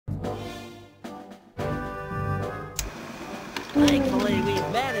Thankfully,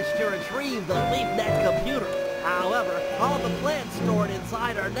 we've managed to retrieve the LeapNet computer. However, all the plans stored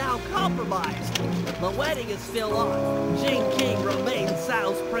inside are now compromised. The wedding is still on. Jing King remains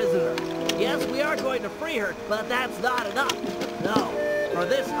Tsao's prisoner. Yes, we are going to free her, but that's not enough. No, for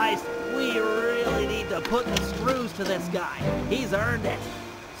this heist, we really need to put the screws to this guy. He's earned it.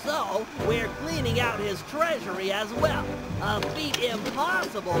 So, we're cleaning out his treasury as well. A feat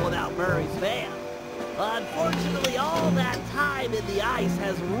impossible without Murray's van. Unfortunately, all that time in the ice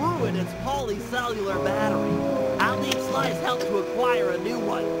has ruined its polycellular battery. I'll need Sly's help to acquire a new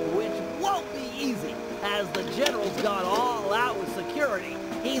one, which won't be easy, as the General's gone all out with security.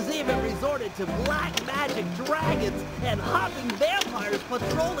 He's even resorted to black magic dragons and hopping vampires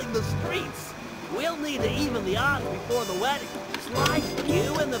patrolling the streets. We'll need to even the odds before the wedding. Sly,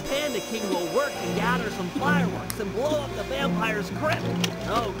 you and the Panda King will work to gather some fireworks and blow up the vampire's crypt.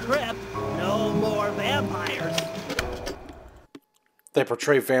 No crypt, no more vampires. They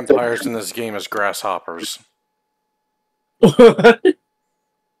portray vampires in this game as grasshoppers. What?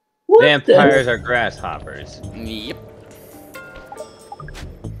 Vampires are grasshoppers. Yep.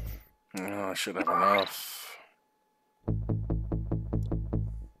 Oh, I should have enough.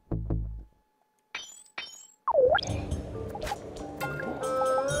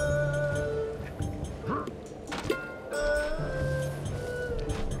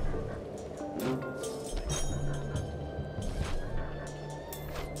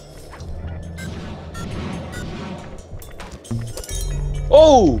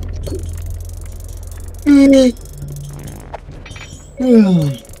 Oh!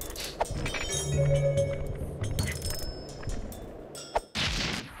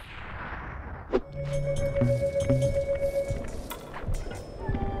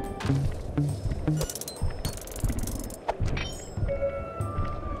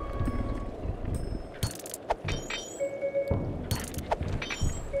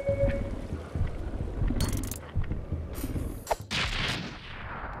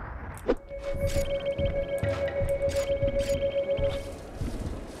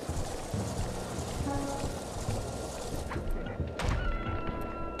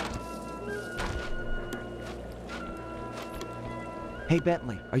 Hey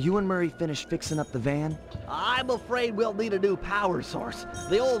Bentley, are you and Murray finished fixing up the van? I'm afraid we'll need a new power source.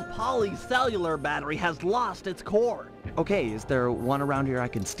 The old polycellular battery has lost its core. Okay, is there one around here I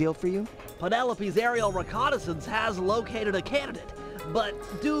can steal for you? Penelope's aerial reconnaissance has located a candidate, but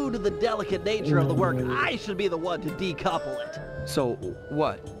due to the delicate nature of the work, I should be the one to decouple it. So,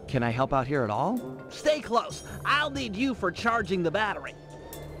 what? Can I help out here at all? Stay close. I'll need you for charging the battery.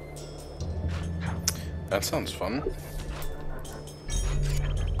 That sounds fun.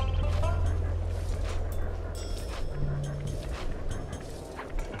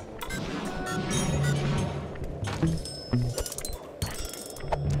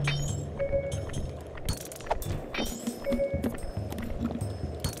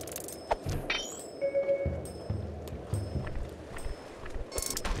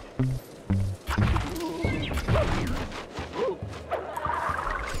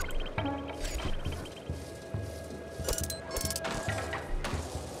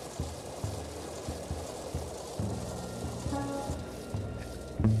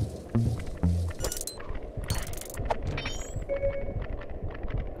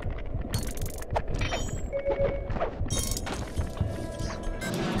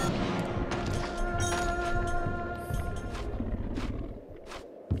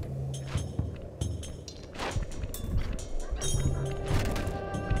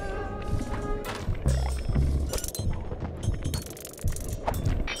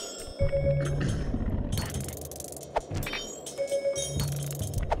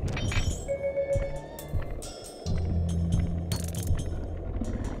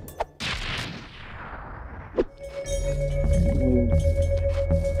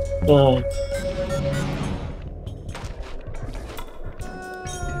 Oh.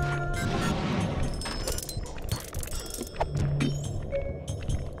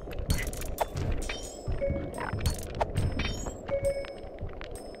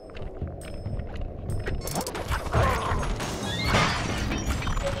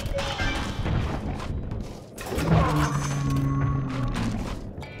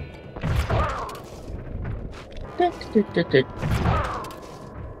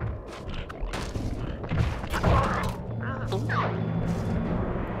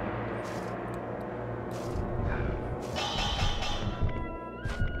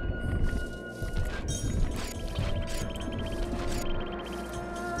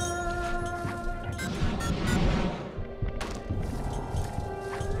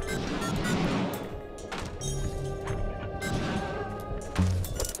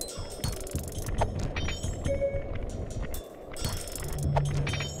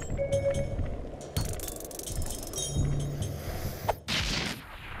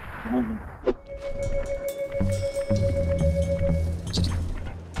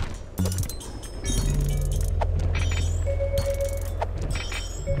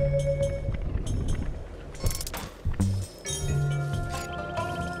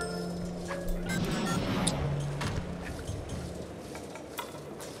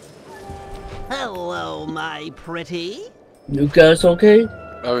 Hello, my pretty. You guys okay?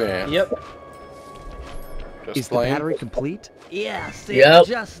 Oh yeah. Yep. Just Is the playing. battery complete? Yes, it Yep.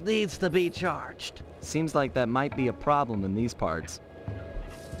 just needs to be charged. Seems like that might be a problem in these parts.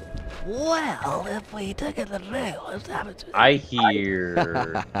 Well, if we took it the rails, I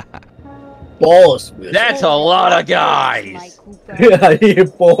hear. Boss music. That's a lot of Sly guys. Cooper. I hear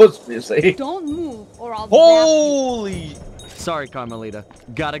boss music. Don't move or I'll Holy! Sorry, Carmelita.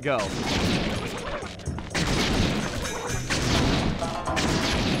 Gotta go.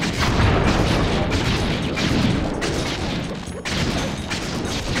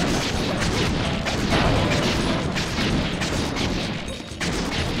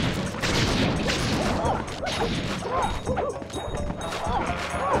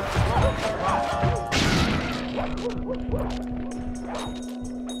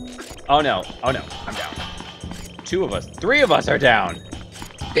 Oh no! Oh no! I'm down. 2 of us, 3 of us are down.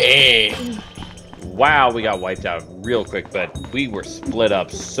 Damn. Wow, we got wiped out real quick, but we were split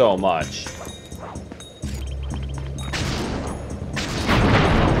up so much.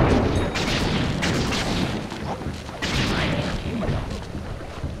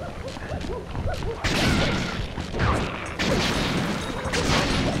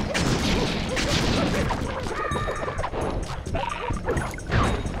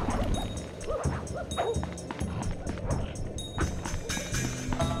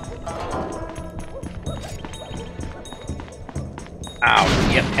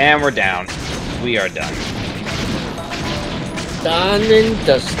 Ow, yep, and we're down. We are done. Done and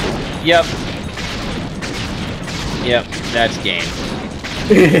dusted. Yep. Yep, that's game.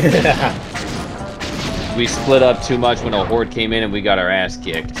 We split up too much when a horde came in and we got our ass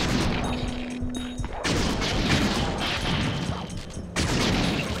kicked.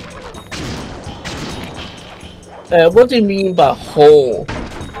 What do you mean by hole?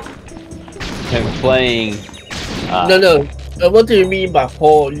 And playing... No. What do you mean by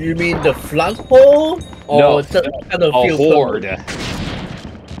hole? You mean the front hole? Or No, just kind of a feel horde.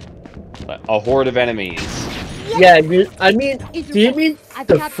 A horde of enemies. Yeah, I mean, do you mean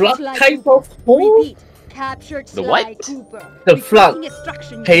the front type of hole? Repeat. Captured The Sly what? Cooper. The front. Requesting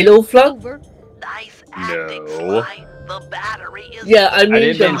instructions. Halo front? Over. Nice acting, No. Sly. The battery is... Yeah, I mean I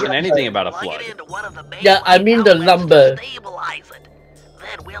didn't the mention anything about a Plug flood. it into one of the main Yeah, I mean the outlets number. to stabilize it.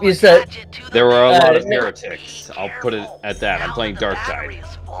 Then we'll Is that- attach it to the There were a lot of Uh, heretics. I'll put it at that. I'm playing Dark Side.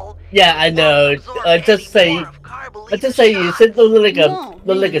 Yeah, I know. I just say, is it look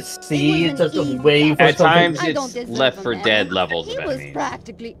like a sea? It's just a wave or At times, something. I don't it's deserve Left a 4 medal. Dead levels He of was enemies.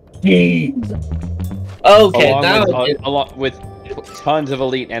 practically. Jeez. Okay, now. Along with tons of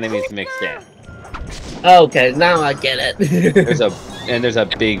elite enemies mixed in. Okay, now I get it. There's a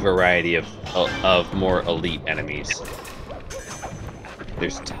big variety of more elite enemies.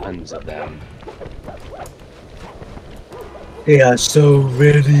 There's tons of them. They are so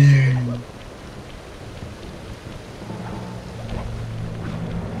ready.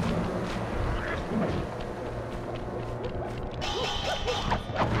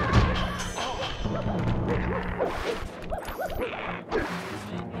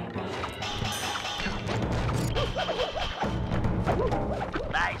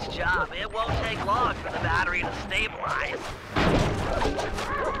 Nice job. It won't take long for the battery to stabilize.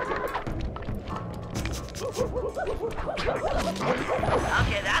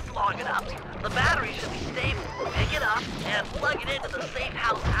 Okay, that's long enough. The battery should be stable. Pick it up and plug it into the safe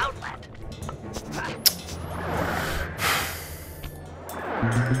house outlet.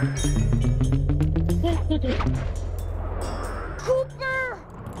 Cooper!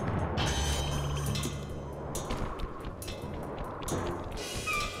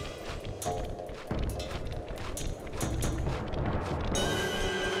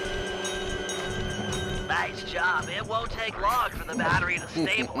 Nice job. It won't take long for the battery to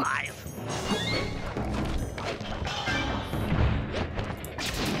stabilize.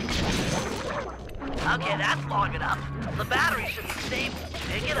 Okay, that's long enough. The battery should be stable.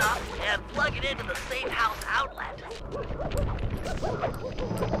 Pick it up and plug it into the safe house outlet.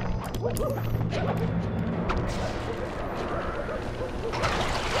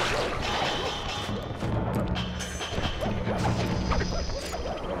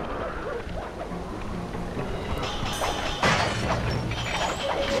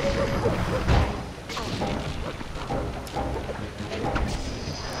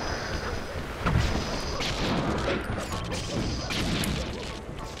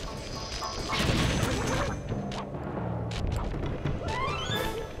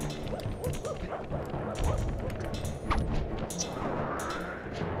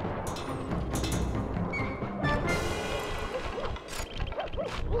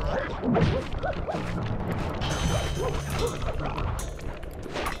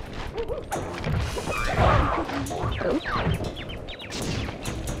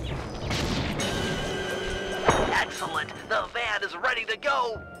 Excellent. The van is ready to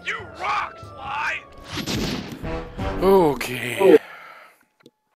go. You rock, Sly! Okay.